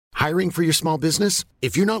Hiring for your small business?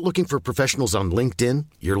 If you're not looking for professionals on LinkedIn,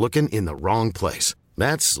 you're looking in the wrong place.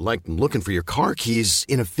 That's like looking for your car keys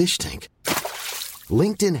in a fish tank.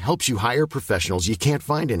 LinkedIn helps you hire professionals you can't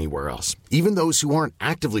find anywhere else, even those who aren't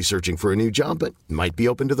actively searching for a new job but might be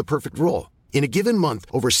open to the perfect role. In a given month,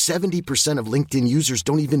 over 70% of LinkedIn users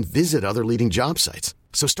don't even visit other leading job sites.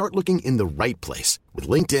 So start looking in the right place. With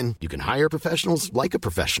LinkedIn, you can hire professionals like a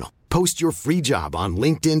professional. Post your free job on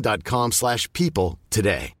linkedin.com/people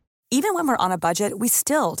today. Even when we're on a budget, we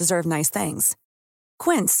still deserve nice things.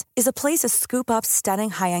 Quince is a place to scoop up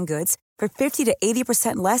stunning high-end goods for 50 to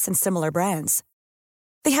 80% less than similar brands.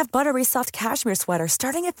 They have buttery soft cashmere sweaters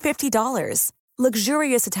starting at $50,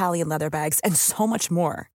 luxurious Italian leather bags, and so much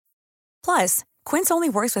more. Plus, Quince only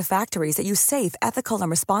works with factories that use safe, ethical, and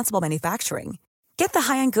responsible manufacturing. Get the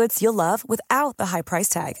high-end goods you'll love without the high price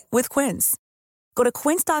tag with Quince. Go to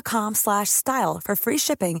quince.com/style for free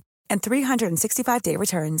shipping and 365-day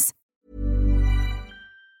returns.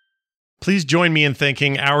 Please join me in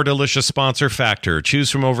thanking our delicious sponsor, Factor.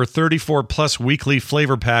 Choose from over 34-plus weekly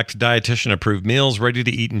flavor-packed, dietitian-approved meals ready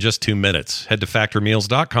to eat in just 2 minutes. Head to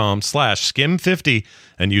factormeals.com/skim50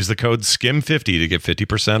 and use the code SKIM50 to get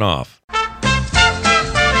 50% off.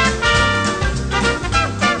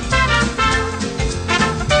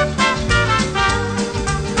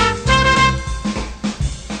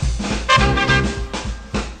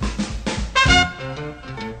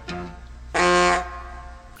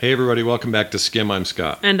 Hey, everybody. Welcome back to Skim. I'm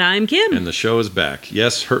Scott. And I'm Kim. And the show is back.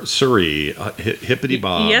 Yes, sirree. Hippity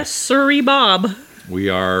Bob. Yes, sirree Bob. We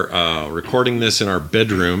are recording this in our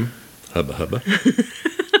bedroom. Hubba hubba.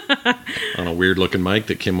 On a weird-looking mic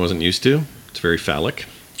that Kim wasn't used to. It's very phallic.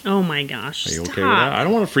 Oh, my gosh. Are you okay with that? I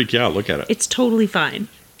don't want to freak you out. Look at it. It's totally fine.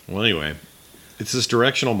 Well, anyway. It's this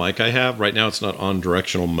directional mic I have. Right now, it's not on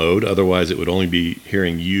directional mode. Otherwise, it would only be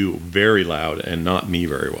hearing you very loud and not me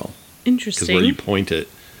very well. Interesting. Because where you point it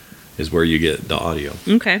is where you get the audio.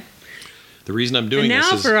 Okay. The reason I'm doing this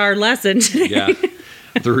is... now for our lesson today. Yeah.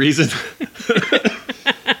 The reason...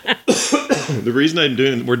 the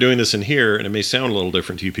reason we're doing this in here, and it may sound a little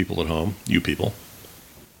different to you people at home,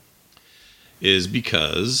 is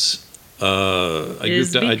because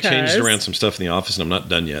I changed around some stuff in the office and I'm not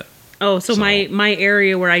done yet. Oh, so my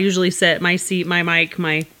area where I usually sit, my seat, my mic,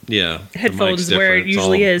 my headphones where it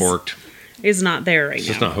usually is not there right now. It's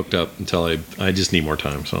just not hooked up until I just need more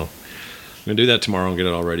time, so... I'm going to do that tomorrow and get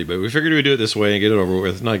it all ready. But we figured we'd do it this way and get it over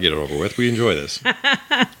with. Not get it over with. We enjoy this.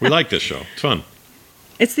 We like this show. It's fun.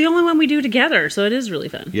 It's the only one we do together, so it is really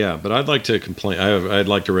fun. Yeah, but I'd like to complain. I'd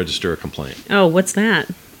like to register a complaint. Oh, what's that?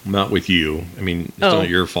 Not with you. I mean, it's not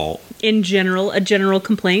your fault. In general, a general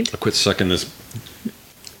complaint? I quit sucking this.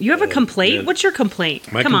 You have a complaint? Yeah. What's your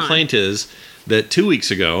complaint? My complaint is that 2 weeks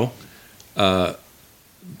ago,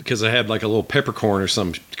 because I had like a little peppercorn or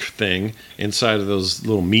some thing inside of those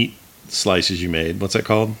little meat slices you made. What's that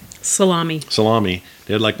called? Salami.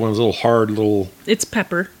 They had like one of those little hard little... It's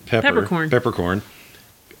peppercorn. Peppercorn.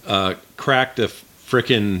 Cracked a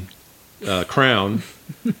frickin' crown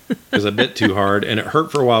because I bit too hard, and it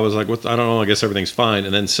hurt for a while. I was like, I don't know, I guess everything's fine.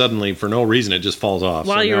 And then suddenly, for no reason, it just falls off.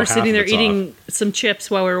 While you were sitting there eating some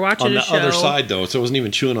chips while we were watching a show. On the other side, though, so I wasn't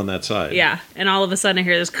even chewing on that side. Yeah, and all of a sudden I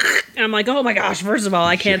hear this, and I'm like, oh my gosh, first of all,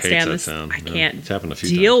 I can't stand this. Sound. I can't it's happened a few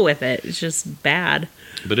deal times. with it. It's just bad.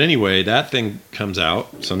 But anyway, that thing comes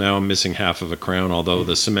out, so now I'm missing half of a crown, although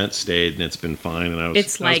the cement stayed, and it's been fine. And I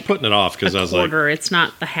was putting it off because I was like... It's a quarter. It's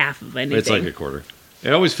not the half of anything. It's like a quarter.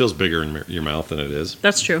 It always feels bigger in your mouth than it is.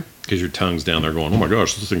 That's true. Because your tongue's down there going, oh my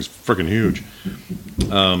gosh, this thing's freaking huge.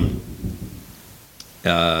 And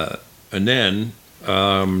then,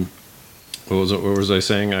 what was I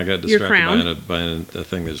saying? I got distracted by a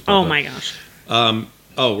thing that just popped up. Oh my gosh.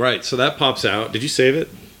 Oh, right. So that pops out. Did you save it?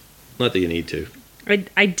 Not that you need to.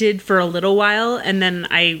 I did for a little while, and then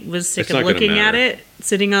I was sick of looking at it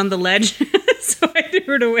sitting on the ledge, so I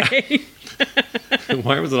threw it away.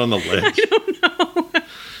 Why was it on the ledge? I don't know.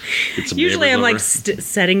 Usually I'm like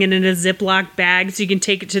setting it in a Ziploc bag so you can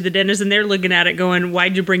take it to the dentist, and they're looking at it going,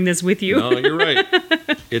 why'd you bring this with you? No, you're right.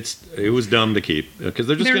 It was dumb to keep because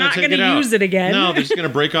they're just going to take it out. They're not going to use it again. No, they're just going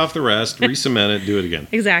to break off the rest, re-cement it, do it again.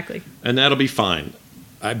 Exactly. And that'll be fine.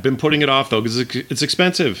 I've been putting it off, though, because it's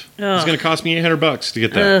expensive. Ugh. It's going to cost me $800 to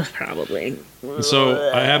get that. Probably. And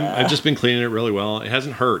so I've just been cleaning it really well. It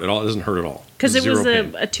hasn't hurt at all. It doesn't hurt at all. Because it was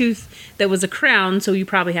a tooth that was a crown, so you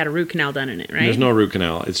probably had a root canal done in it, right? There's no root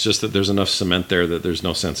canal. It's just that there's enough cement there that there's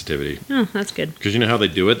no sensitivity. Oh, that's good. Because you know how they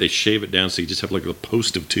do it? They shave it down so you just have like a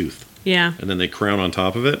post of tooth. Yeah. And then they crown on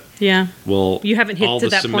top of it. Yeah. Well, you haven't hit to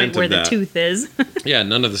that point where the tooth is. Yeah,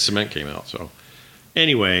 none of the cement came out, so...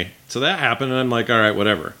 Anyway, so that happened, and I'm like, all right,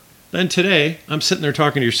 whatever. Then today, I'm sitting there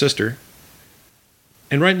talking to your sister,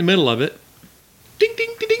 and right in the middle of it, ding,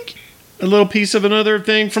 ding, ding, ding, a little piece of another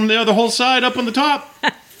thing from the other whole side up on the top.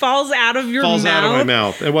 Falls out of your mouth. Falls out of my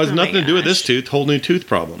mouth. It was nothing to do with this tooth. Whole new tooth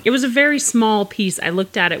problem. It was a very small piece. I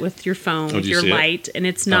looked at it with your phone, with your light, and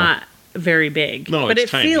it's not very big. No, but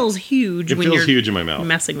it's it feels huge when you're huge in my mouth.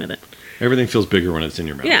 Messing with it. Everything feels bigger when it's in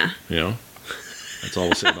your mouth. Yeah. You know? That's all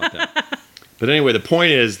we'll say about that. But anyway, the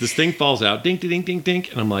point is, this thing falls out, ding, ding, ding, ding,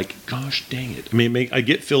 and I'm like, gosh, dang it. I mean, I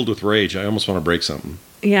get filled with rage. I almost want to break something.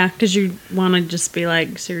 Yeah, because you want to just be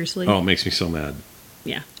like, seriously? Oh, it makes me so mad.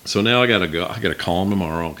 Yeah. So now I got to go. I got to call him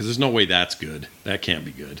tomorrow, because there's no way that's good. That can't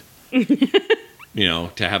be good. You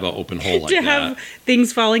know, to have an open hole like that. To have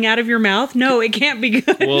things falling out of your mouth? No, it can't be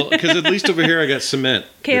good. Well, because at least over here I got cement.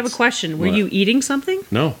 Okay, I have a question. Were you eating something?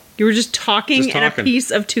 No. You were just talking and a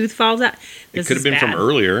piece of tooth falls out? It could have been from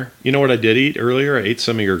earlier. You know what I did eat earlier? I ate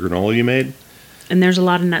some of your granola you made. And there's a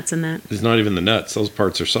lot of nuts in that. It's not even the nuts. Those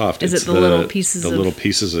parts are soft. Is it the little pieces of... The little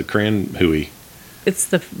pieces of cranberry. It's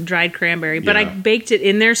the dried cranberry. But I baked it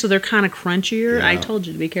in there, so they're kind of crunchier. Yeah. I told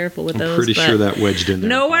you to be careful with those. I'm pretty sure that wedged in there.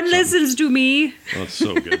 No one listens to me. Oh, it's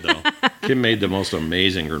so good, though. Kim made the most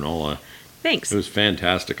amazing granola. Thanks. It was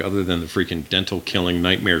fantastic, other than the freaking dental-killing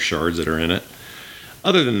nightmare shards that are in it.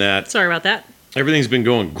 Other than that... Sorry about that. Everything's been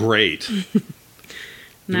going great. Did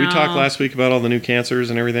we talk last week about all the new cancers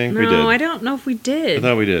and everything? No, we did. I don't know if we did. I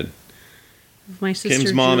thought we did. My sister,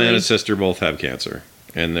 Kim's mom and his sister both have cancer.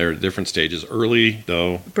 And they're at different stages. Early,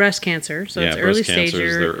 though. Breast cancer. So it's early stage.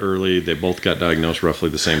 They're early. They both got diagnosed roughly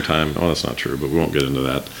the same time. Oh, that's not true, but we won't get into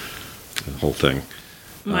that whole thing.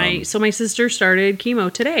 So my sister started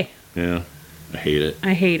chemo today. Yeah. I hate it.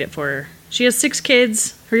 I hate it for her. She has 6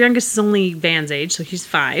 kids. Her youngest is only Van's age, so he's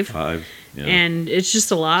 5. 5, yeah. And it's just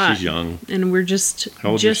a lot. She's young. And we're just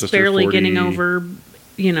barely getting over,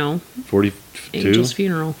 42? Angel's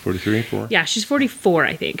funeral. 43, 4? Yeah, she's 44,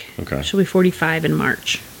 I think. Okay. She'll be 45 in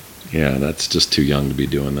March. Yeah, that's just too young to be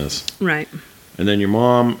doing this. Right. And then your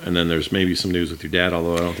mom, and then there's maybe some news with your dad,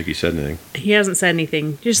 although I don't think he said anything. He hasn't said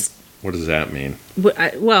anything. Just. What does that mean?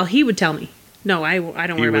 Well, he would tell me. No, I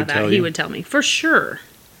don't worry about that. He would tell me. For sure.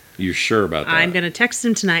 You're sure about that? I'm going to text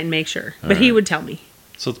him tonight and make sure. But he would tell me.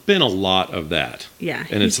 So it's been a lot of that. Yeah.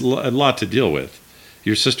 And it's a lot to deal with.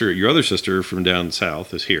 Your other sister from down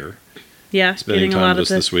south is here. Yeah. Spending time with us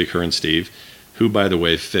this week, her and Steve, who, by the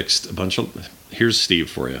way, fixed a bunch of... Here's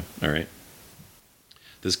Steve for you, all right?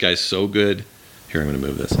 This guy's so good. Here, I'm going to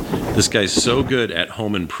move this. This guy's so good at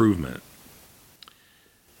home improvement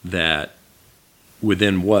that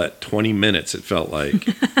within, 20 minutes, it felt like,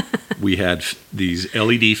 we had these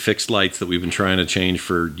LED fixed lights that we've been trying to change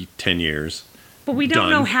for 10 years. But we don't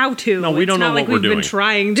know how to. No, we don't know what we're doing. It's not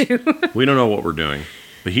like we've been trying to. We don't know what we're doing.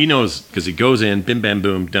 But he knows, because he goes in, bim, bam,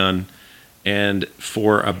 boom, done. And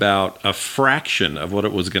for about a fraction of what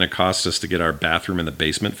it was going to cost us to get our bathroom in the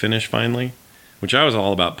basement finished finally, which I was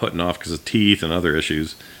all about putting off because of teeth and other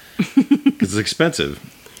issues, because it's expensive.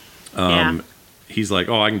 He's like,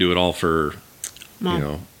 I can do it all for,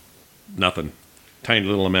 nothing. Tiny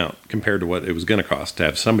little amount compared to what it was going to cost to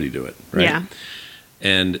have somebody do it, right? Yeah.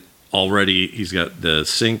 And already he's got the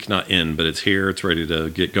sink not in, but it's here. It's ready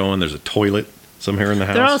to get going. There's a toilet somewhere in the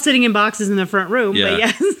house. They're all sitting in boxes in the front room, but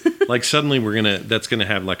yes. Like suddenly that's going to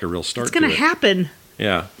have like a real start to it. It's going to happen.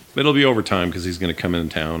 Yeah. But it'll be over time because he's going to come in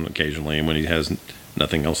town occasionally, and when he has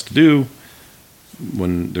nothing else to do,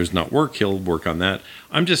 when there's not work, he'll work on that.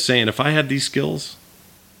 I'm just saying, if I had these skills...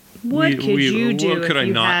 What could you do if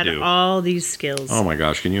you had all these skills? Oh my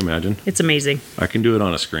gosh, can you imagine? It's amazing. I can do it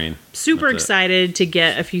on a screen. Super excited to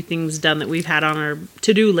get a few things done that we've had on our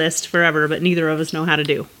to-do list forever, but neither of us know how to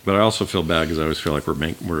do. But I also feel bad because I always feel like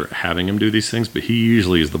we're having him do these things, but he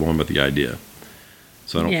usually is the one with the idea.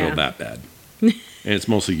 So I don't feel that bad. And it's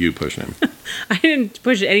mostly you pushing him. I didn't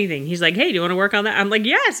push anything. He's like, hey, do you want to work on that? I'm like,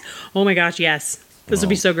 yes. Oh my gosh, yes. This would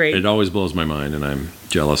be so great. It always blows my mind, and I'm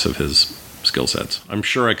jealous of his skill sets. I'm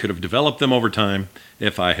sure I could have developed them over time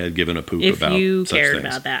if I had given a poop about such things. If you cared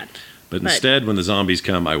about that. But instead, when the zombies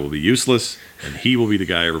come, I will be useless, and he will be the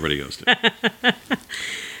guy everybody goes to. Anyway.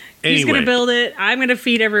 He's going to build it. I'm going to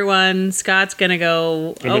feed everone. Scott's going to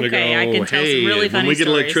go, I can tell some really funny stories. When we get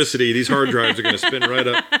electricity, these hard drives are going to spin right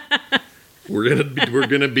up. We're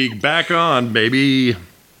gonna be back on, baby.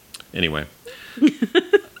 Anyway.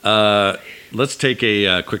 Let's take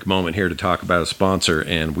a quick moment here to talk about a sponsor,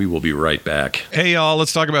 and we will be right back. Hey, y'all,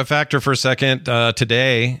 let's talk about Factor for a second.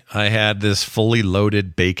 Today, I had this fully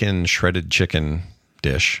loaded bacon shredded chicken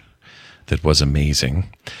dish that was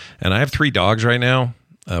amazing. And I have 3 dogs right now.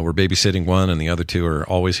 We're babysitting one, and the other 2 are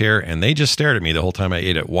always here, and they just stared at me the whole time I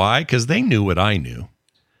ate it. Why? Because they knew what I knew.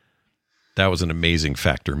 That was an amazing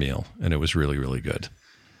Factor meal, and it was really, really good.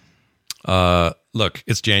 Look,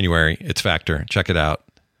 it's January. It's Factor. Check it out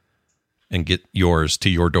and get yours to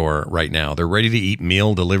your door right now. They're ready-to-eat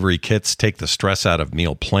meal delivery kits. Take the stress out of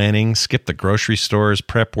meal planning. Skip the grocery stores,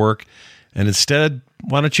 prep work, and instead,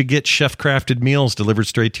 why don't you get chef-crafted meals delivered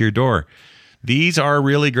straight to your door? These are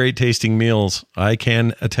really great-tasting meals. I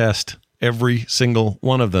can attest every single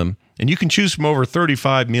one of them. And you can choose from over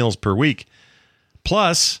 35 meals per week,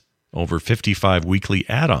 plus over 55 weekly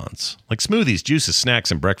add-ons, like smoothies, juices, snacks,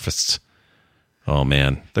 and breakfasts. Oh,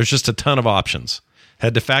 man, there's just a ton of options.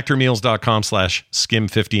 Head to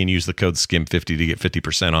factormeals.com/skim50 and use the code SKIM50 to get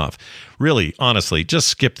 50% off. Really, honestly, just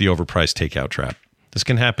skip the overpriced takeout trap. This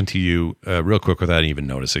can happen to you real quick without even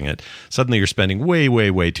noticing it. Suddenly you're spending way, way,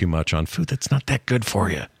 way too much on food that's not that good for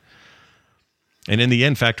you. And in the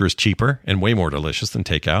end, Factor is cheaper and way more delicious than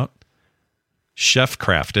takeout.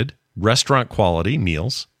 Chef-crafted, restaurant-quality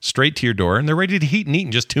meals straight to your door, and they're ready to heat and eat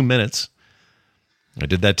in just 2 minutes. I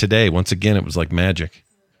did that today. Once again, it was like magic.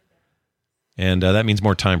 And that means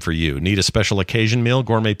more time for you. Need a special occasion meal?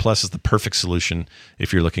 Gourmet Plus is the perfect solution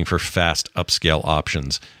if you're looking for fast, upscale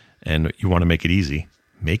options and you want to make it easy.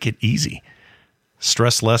 Make it easy.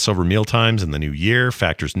 Stress less over meal times in the new year.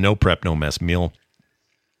 Factor's no prep, no mess meal.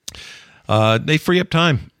 They free up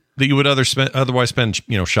time that you would otherwise spend,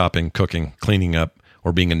 shopping, cooking, cleaning up,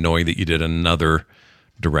 or being annoyed that you did another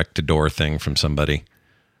direct-to-door thing from somebody.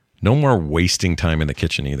 No more wasting time in the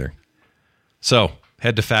kitchen either. So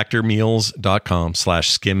head to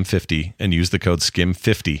factormeals.com/skim50 and use the code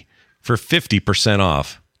SKIM50 for 50%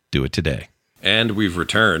 off. Do it today. And we've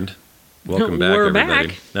returned. Welcome back, everybody.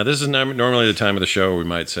 Back. Now, this is normally the time of the show where we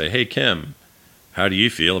might say, hey, Kim, how do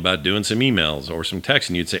you feel about doing some emails or some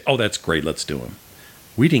texts? And you'd say, oh, that's great. Let's do them.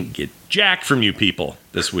 We didn't get jack from you people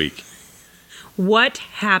this week. What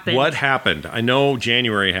happened? I know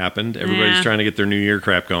January happened. Everybody's trying to get their New Year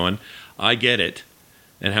crap going. I get it.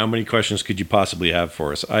 And how many questions could you possibly have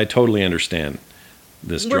for us? I totally understand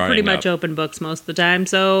this drying up. We're pretty much open books most of the time.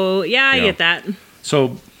 So, I get that.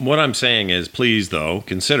 So what I'm saying is, please, though,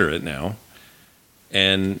 consider it now.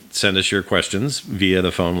 And send us your questions via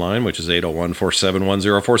the phone line, which is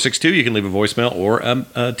 801-471-0462. You can leave a voicemail or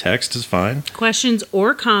a text is fine. Questions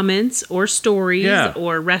or comments or stories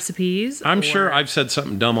or recipes. I'm sure I've said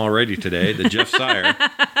something dumb already today that Jeff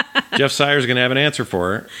Sires going to have an answer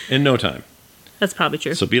for in no time. That's probably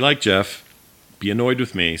true. So be like Jeff. Be annoyed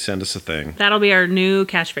with me. Send us a thing. That'll be our new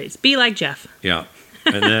catchphrase. Be like Jeff. Yeah.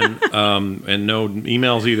 And then, and no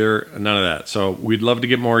emails either, none of that. So we'd love to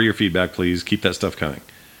get more of your feedback, please. Keep that stuff coming.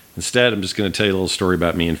 Instead, I'm just going to tell you a little story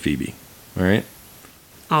about me and Phoebe. All right?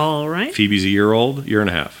 All right. Phoebe's a year old, year and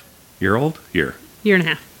a half. Year old? Year. Year and a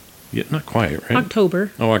half. Yeah, not quite, right?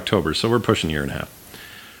 October. Oh, October. So we're pushing a year and a half.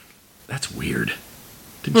 That's weird.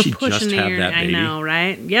 Didn't she just have that baby? I know,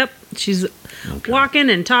 right? Yep. She's walking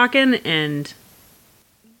and talking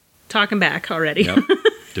back already. Yep.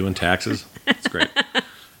 Doing taxes. It's great.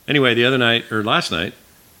 Anyway, last night,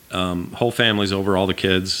 whole family's over, all the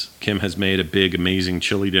kids. Kim has made a big, amazing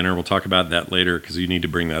chili dinner. We'll talk about that later because you need to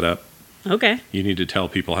bring that up. Okay. You need to tell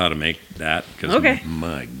people how to make that because,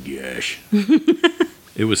 my gosh,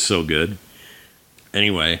 it was so good.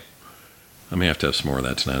 Anyway, I may have to have some more of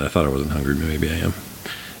that tonight. I thought I wasn't hungry. Maybe I am.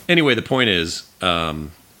 Anyway, the point is,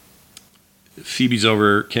 Phoebe's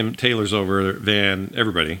over, Taylor's over, Van,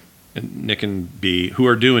 everybody. And Nick and B, who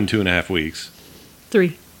are due in 2.5 weeks.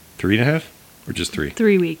 3. 3.5? Or just 3?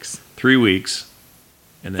 3 weeks. 3 weeks.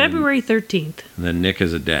 And then, February 13th. And then Nick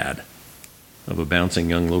is a dad of a bouncing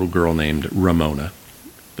young little girl named Ramona.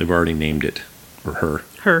 They've already named it. Or her.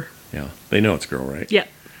 Her. Yeah. They know it's a girl, right? Yep.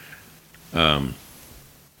 I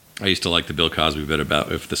used to like the Bill Cosby bit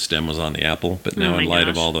about if the stem was on the apple, but now in light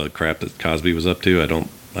of all the crap that Cosby was up to, I don't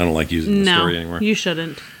like using the story anymore. No, you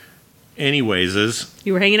shouldn't. Anyways,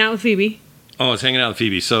 you were hanging out with Phoebe. Oh, I was hanging out with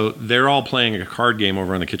Phoebe. So they're all playing a card game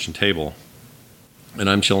over on the kitchen table, and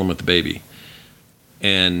I'm chilling with the baby.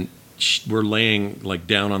 And we're laying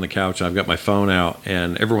down on the couch. I've got my phone out,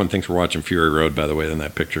 and everyone thinks we're watching Fury Road, by the way, in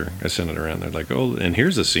that picture. I sent it around. They're like, oh, and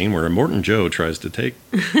here's a scene where Immortan Joe tries to take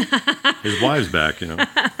his wives back,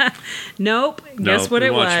 Nope. Guess what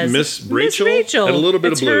it was? Miss Rachel. And a little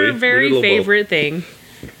bit of Bluey. It's her very favorite thing.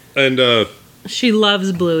 And she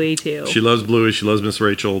loves Bluey, too. She loves Bluey. She loves Miss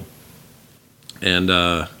Rachel. And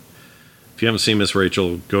if you haven't seen Miss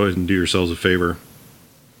Rachel, go ahead and do yourselves a favor.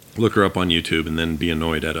 Look her up on YouTube and then be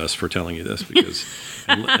annoyed at us for telling you this. Because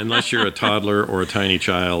unless you're a toddler or a tiny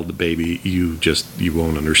child, baby, you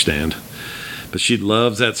won't understand. But she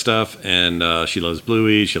loves that stuff. And she loves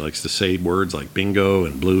Bluey. She likes to say words like bingo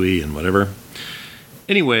and Bluey and whatever.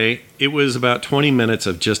 Anyway, it was about 20 minutes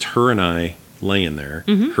of just her and I laying there,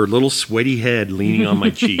 her little sweaty head leaning on my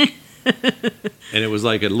cheek. And it was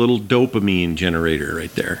like a little dopamine generator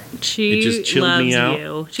right there. It just chilled loves me out.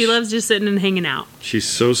 You. She loves just sitting and hanging out. She's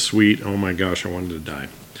so sweet. Oh my gosh, I wanted to die.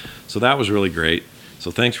 So that was really great.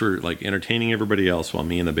 So thanks for like entertaining everybody else while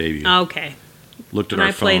me and the baby looked at our phones.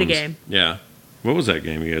 I played a game. Yeah. What was that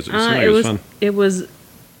game you guys? It was fun. It was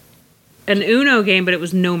an Uno game, but it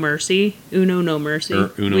was No Mercy. Uno No Mercy. No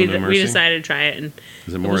Mercy. We decided to try it, and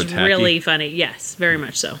it was attacky? Really funny. Yes, very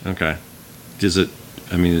much so. Okay. Does it?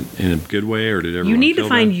 I mean, in a good way, or did everyone? You need to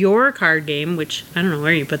find your card game, which I don't know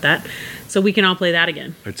where you put that, so we can all play that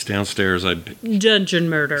again. It's downstairs. Dungeon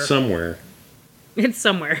Murder somewhere. It's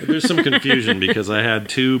somewhere. There's some confusion because I had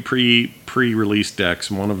two pre-release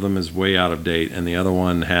decks. One of them is way out of date, and the other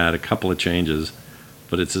one had a couple of changes.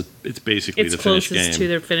 But it's basically the finished game. It's closest to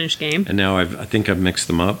their finished game. And now I think I've mixed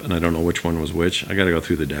them up, and I don't know which one was which. I got to go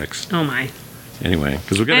through the decks. Oh my. Anyway,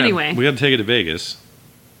 because we got to take it to Vegas.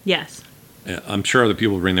 Yes. I'm sure other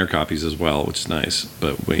people bring their copies as well, which is nice.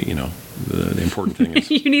 But the important thing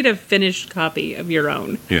is you need a finished copy of your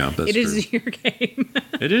own. Yeah, that's true. It is your game.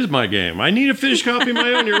 It is my game. I need a finished copy of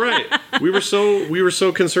my own. You're right. We were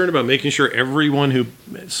so concerned about making sure everyone who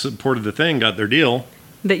supported the thing got their deal.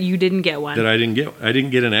 That you didn't get one. That I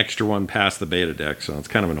didn't get an extra one past the beta deck, so it's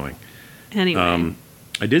kind of annoying. Anyway.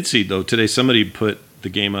 I did see, though, today somebody put the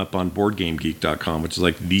game up on BoardGameGeek.com, which is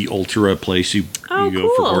like the ultra place you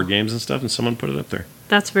go for board games and stuff, and someone put it up there.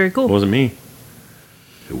 That's very cool. It wasn't me.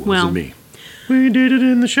 It wasn't me. We did it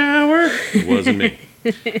in the shower. It wasn't me.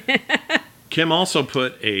 Kim also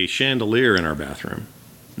put a chandelier in our bathroom.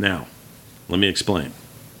 Now, let me explain.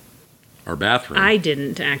 Our bathroom. I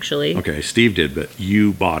didn't, actually. Okay, Steve did, but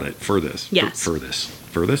you bought it for this. Yes. For this.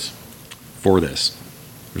 For this? For this.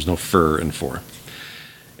 There's no fur in for.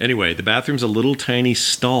 Anyway, the bathroom's a little tiny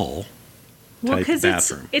stall type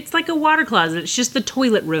bathroom. It's like a water closet. It's just the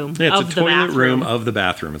toilet room of the bathroom. It's a toilet room of the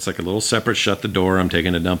bathroom. It's like a little separate, shut the door, I'm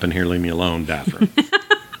taking a dump in here, leave me alone bathroom.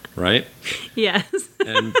 Right? Yes.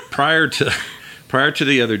 And prior to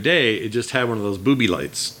the other day, it just had one of those booby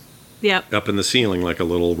lights. Yep. Up in the ceiling, like a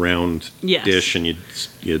little round dish, and you'd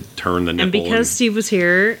turn the nipple. And because Steve was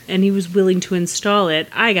here and he was willing to install it,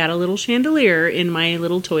 I got a little chandelier in my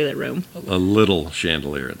little toilet room. A little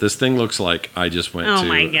chandelier. This thing looks like I just went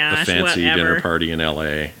to a fancy dinner party in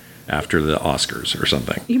L.A. after the Oscars or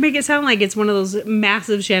something. You make it sound like it's one of those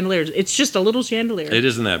massive chandeliers. It's just a little chandelier. It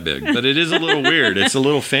isn't that big, but it is a little weird. It's a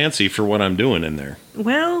little fancy for what I'm doing in there.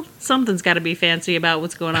 Well, something's got to be fancy about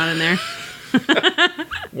what's going on in there.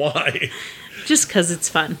 Why? Just because it's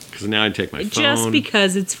fun. Because now I take my phone. Just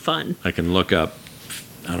because it's fun. I can look up,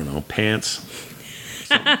 I don't know, pants.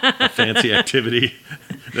 A fancy activity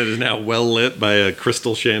that is now well lit by a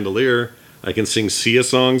crystal chandelier. I can sing Sia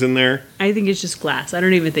songs in there. I think it's just glass. I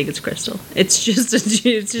don't even think it's crystal. It's just a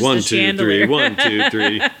Chandelier. 1, 2, 3. 1, 2,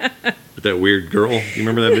 3. With that weird girl. You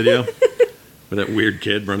remember that video? With that weird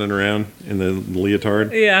kid running around in the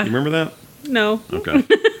leotard? Yeah. You remember that? No. Okay.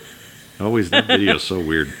 Always, that video is so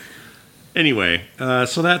weird. Anyway,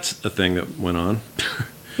 so that's a thing that went on.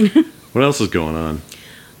 What else is going on?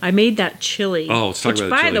 I made that chili. Oh, let's talk about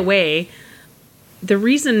the chili. By the way, the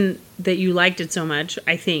reason that you liked it so much,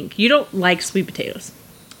 I think, you don't like sweet potatoes.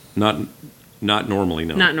 Not normally,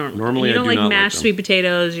 no. Not normally. Normally, you don't I do like not mashed like sweet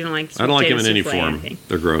potatoes. You don't like sweet I don't like them in any souffle, form. anything.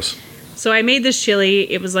 They're gross. So I made this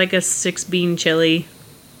chili. It was like a 6-bean chili.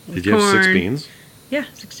 Did you have 6 beans? Yeah,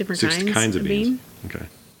 6 different 6 kinds of beans. Okay.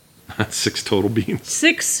 6 total beans.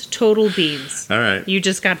 6 total beans. All right. You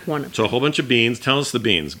just got one of them. So a whole bunch of beans. Tell us the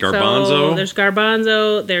beans. Garbanzo. So there's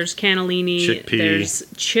garbanzo, there's cannellini, chickpea. There's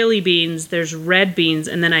chili beans, there's red beans,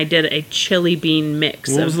 and then I did a chili bean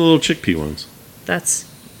mix. What was the little chickpea ones? That's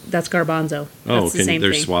garbanzo. Oh, that's the same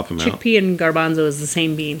thing. Swap them out? Chickpea and garbanzo is the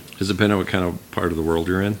same bean. Does it depend on what kind of part of the world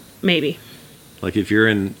you're in? Maybe. Like if you're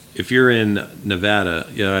in Nevada,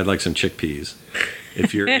 yeah, I'd like some chickpeas.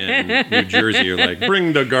 If you're in New Jersey, you're like,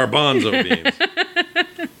 bring the garbanzo beans.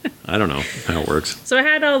 I don't know how it works. So I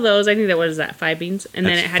had all those. I think that was 5 beans. And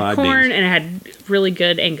then it had corn, and it had really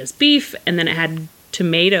good Angus beef, and then it had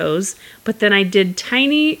tomatoes. But then I did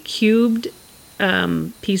tiny cubed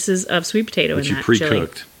pieces of sweet potato in that chili. Which you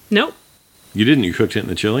pre-cooked? Nope. You didn't? You cooked it in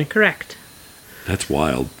the chili? Correct. That's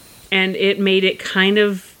wild. And it made it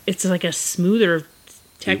it's like a smoother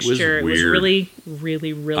texture. It was really,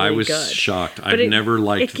 really, really good. I was shocked. I've never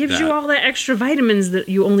liked that. It gives you all the extra vitamins that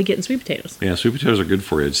you only get in sweet potatoes. Yeah, sweet potatoes are good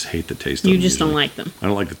for you. I just hate the taste of them. You just don't like them. I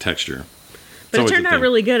don't like the texture. But it turned out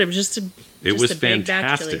really good. It was just it was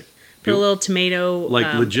fantastic. Put a little tomato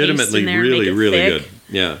legitimately paste in there, really, make it really thick. good.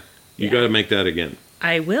 Yeah. You got to make that again.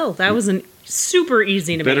 I will. That was Super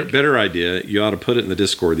easy to make. Better idea. You ought to put it in the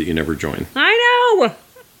Discord that you never join. I know.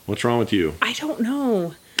 What's wrong with you? I don't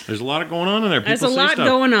know. There's a lot going on in there. There's a lot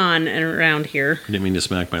going on around here. I didn't mean to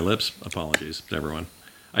smack my lips. Apologies to everyone.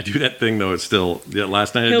 I do that thing, though. It's still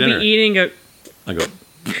last night at dinner. He'll be eating. I go.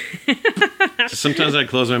 Sometimes I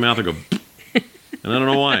close my mouth and go. And I don't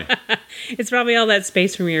know why. It's probably all that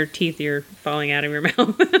space from your teeth you're falling out of your mouth.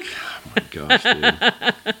 Oh my gosh, dude.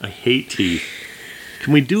 I hate teeth.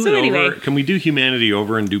 Can we do over? Can we do humanity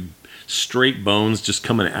over and do straight bones just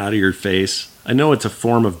coming out of your face? I know it's a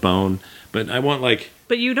form of bone, but I want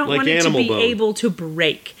But you don't want it to be able to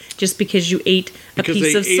break just because you ate a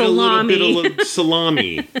piece of salami. Because they ate a little bit of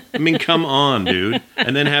salami. I mean, come on, dude.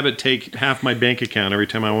 And then have it take half my bank account every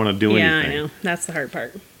time I want to do anything. Yeah, I know. That's the hard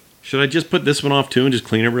part. Should I just put this one off, too, and just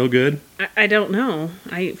clean it real good? I don't know.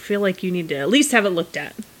 I feel like you need to at least have it looked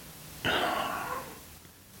at.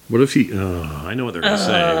 What if he... I know what they're going to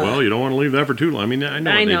say. Well, you don't want to leave that for too long. I mean, I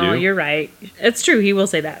know what they do. You're right. It's true. He will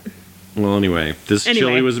say that. Well, anyway, this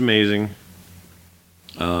chili was amazing.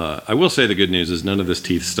 I will say the good news is none of this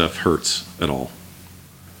teeth stuff hurts at all.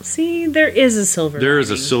 See, there is a silver lining. There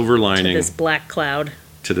is a silver lining. To this black cloud.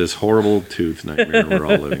 To this horrible tooth nightmare we're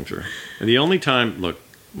all living through. And the only time... Look,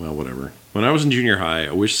 well, whatever. When I was in junior high,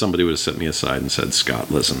 I wish somebody would have set me aside and said,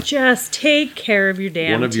 Scott, listen. Just take care of your damn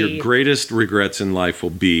teeth. One of your greatest regrets in life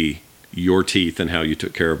will be your teeth and how you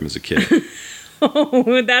took care of them as a kid. Oh,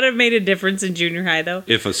 would that have made a difference in junior high, though?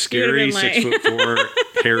 If a scary 6'4"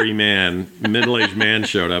 hairy man, middle-aged man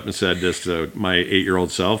showed up and said this to my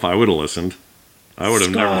 8-year-old self, I would have listened. I would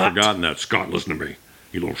have never forgotten that. Scott, listen to me,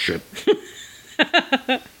 you little shit.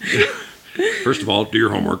 First of all, do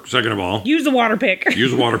your homework. Second of all, use the water pick.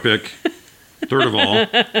 Use the water pick. Third of all,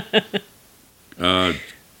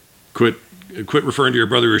 quit referring to your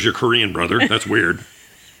brother as your Korean brother. That's weird.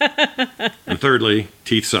 And thirdly,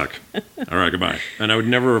 teeth suck. All right, goodbye. And I would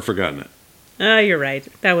never have forgotten it. You're right.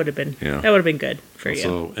 That would have been good for you.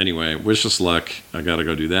 So anyway, wish us luck. I got to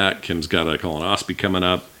go do that. Kim's got a colonoscopy coming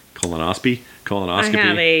up. Colonoscopy. I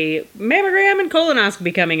have a mammogram and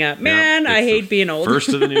colonoscopy coming up. Man, I hate being old. First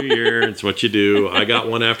of the new year. It's what you do. I got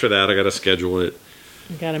one after that. I got to schedule it.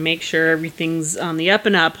 I got to make sure everything's on the up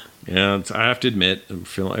and up. Yeah, I have to admit,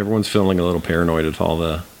 everyone's feeling a little paranoid at all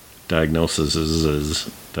the diagnoses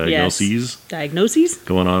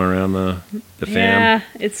going on around the fam. Yeah,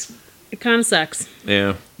 it kind of sucks.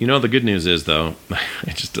 Yeah, the good news is though,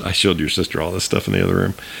 I showed your sister all this stuff in the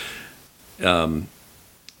other room.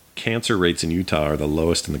 Cancer rates in Utah are the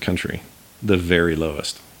lowest in the country, the very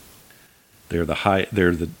lowest. They're the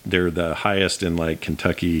highest in like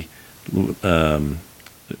Kentucky,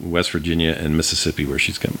 West Virginia, and Mississippi, where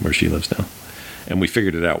she lives now. And we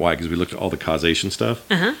figured it out why, because we looked at all the causation stuff.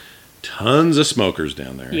 Tons of smokers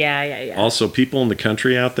down there. Yeah. Also, people in the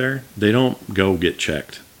country out there, they don't go get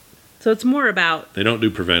checked. So it's more about... They don't do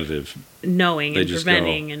preventative. Knowing and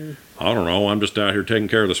preventing and... I don't know, I'm just out here taking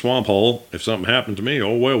care of the swamp hole. If something happened to me,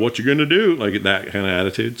 oh, well, what you going to do? Like that kind of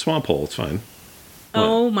attitude. Swamp hole, it's fine.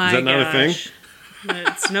 Oh, my gosh. Is that not a thing?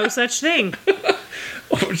 It's no such thing.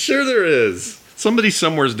 Oh, sure there is. Somebody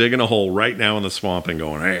somewhere's digging a hole right now in the swamp and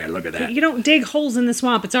going, hey, look at that. You don't dig holes in the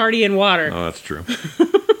swamp. It's already in water. Oh, that's true.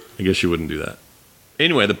 I guess you wouldn't do that.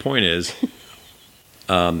 Anyway, the point is...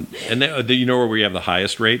 and you know where we have the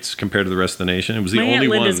highest rates compared to the rest of the nation? It was the only one. My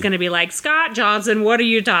Aunt Linda's going to be like, Scott Johnson, what are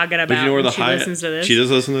you talking about? But you know where she listens to this. She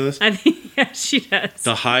does listen to this? I think, yeah, she does.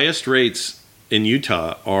 The highest rates in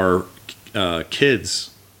Utah are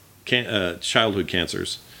kids, childhood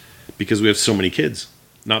cancers, because we have so many kids,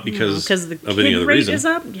 not because of any other reason. Is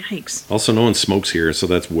up? Yikes. Also, no one smokes here, so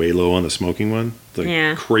that's way low on the smoking one. It's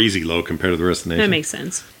like crazy low compared to the rest of the nation. That makes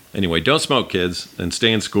sense. Anyway, don't smoke, kids, and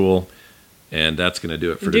stay in school. And that's going to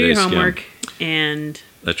do it for today's Skim. Do your homework Skim. and...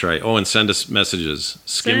 That's right. Oh, and send us messages.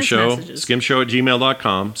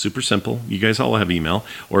 skimshow@gmail.com. Super simple. You guys all have email.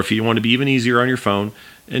 Or if you want to be even easier on your phone,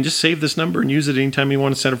 and just save this number and use it anytime you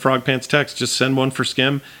want to send a Frog Pants text. Just send one for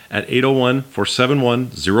Skim at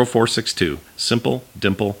 801-471-0462. Simple,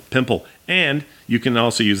 dimple, pimple. And you can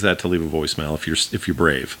also use that to leave a voicemail if you're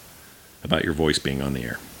brave about your voice being on the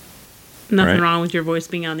air. Nothing wrong with your voice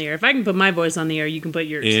being on the air. If I can put my voice on the air, you can put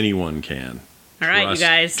yours. Anyone can. All right, you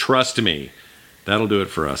guys. Trust me. That'll do it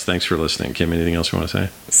for us. Thanks for listening. Kim, anything else you want to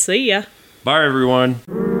say? See ya. Bye, everyone.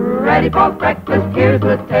 Ready for breakfast, here's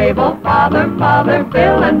the table. Father, Mother,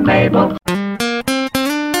 Bill, and Mabel.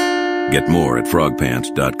 Get more at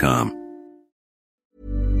frogpants.com.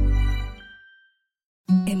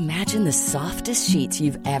 Imagine the softest sheets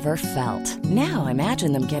you've ever felt. Now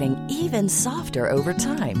imagine them getting even softer over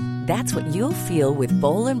time. That's what you'll feel with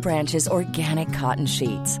Boll & Branch's organic cotton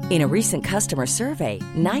sheets. In a recent customer survey,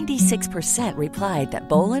 96% replied that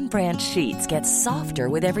Boll & Branch sheets get softer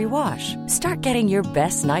with every wash. Start getting your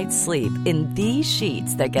best night's sleep in these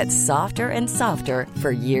sheets that get softer and softer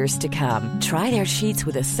for years to come. Try their sheets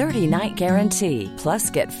with a 30-night guarantee. Plus,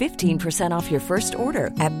 get 15% off your first order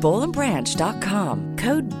at bollandbranch.com.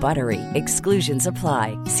 Code BUTTERY. Exclusions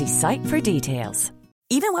apply. See site for details.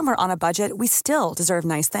 Even when we're on a budget, we still deserve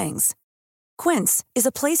nice things. Quince is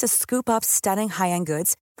a place to scoop up stunning high-end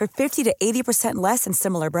goods for 50 to 80% less than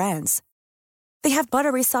similar brands. They have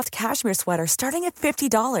buttery soft cashmere sweaters starting at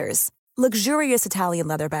 $50, luxurious Italian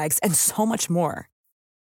leather bags, and so much more.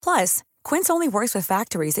 Plus, Quince only works with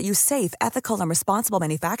factories that use safe, ethical, and responsible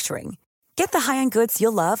manufacturing. Get the high-end goods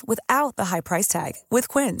you'll love without the high price tag with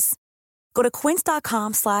Quince. Go to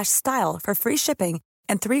quince.com/style for free shipping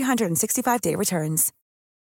and 365-day returns.